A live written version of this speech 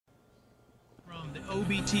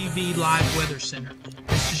OBTV Live Weather Center.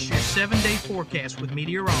 This is your 7-day forecast with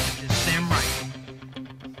meteorologist Sam Reichert.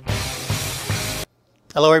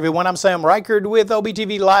 Hello everyone, I'm Sam Reichert with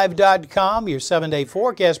OBTVLive.com, your 7-day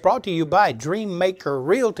forecast brought to you by Dreammaker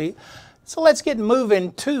Realty. So let's get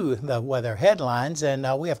moving to the weather headlines, and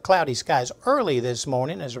we have cloudy skies early this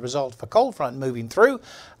morning as a result of a cold front moving through.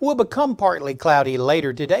 Will become partly cloudy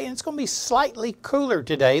later today, and it's going to be slightly cooler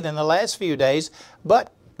today than the last few days,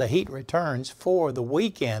 but the heat returns for the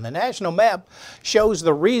weekend. The national map shows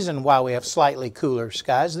the reason why we have slightly cooler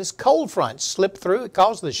skies. This cold front slipped through. It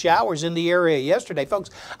caused the showers in the area yesterday. Folks,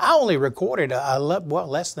 I only recorded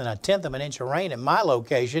less than 1/10 of an inch of rain at my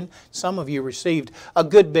location. Some of you received a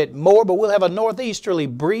good bit more, but we'll have a northeasterly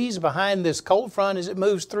breeze behind this cold front as it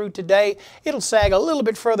moves through today. It'll sag a little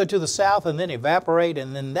bit further to the south and then evaporate,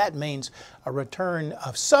 and then that means a return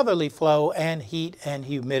of southerly flow and heat and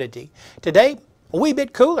humidity. Today, a wee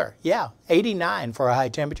bit cooler, yeah, 89 for a high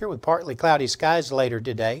temperature with partly cloudy skies later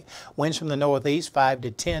today. Winds from the northeast 5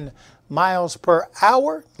 to 10 miles per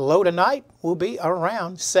hour. Low tonight will be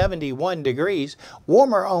around 71 degrees.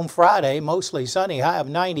 Warmer on Friday, mostly sunny, high of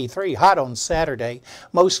 93. Hot on Saturday,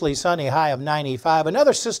 mostly sunny, high of 95.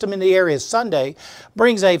 Another system in the area Sunday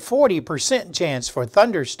brings a 40% chance for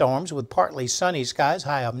thunderstorms with partly sunny skies,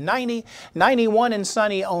 high of 90. 91 and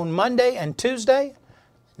sunny on Monday and Tuesday.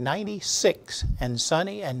 96 and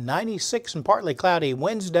sunny, and 96 and partly cloudy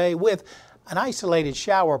Wednesday with an isolated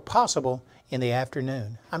shower possible in the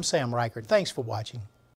afternoon. I'm Sam Reichert. Thanks for watching.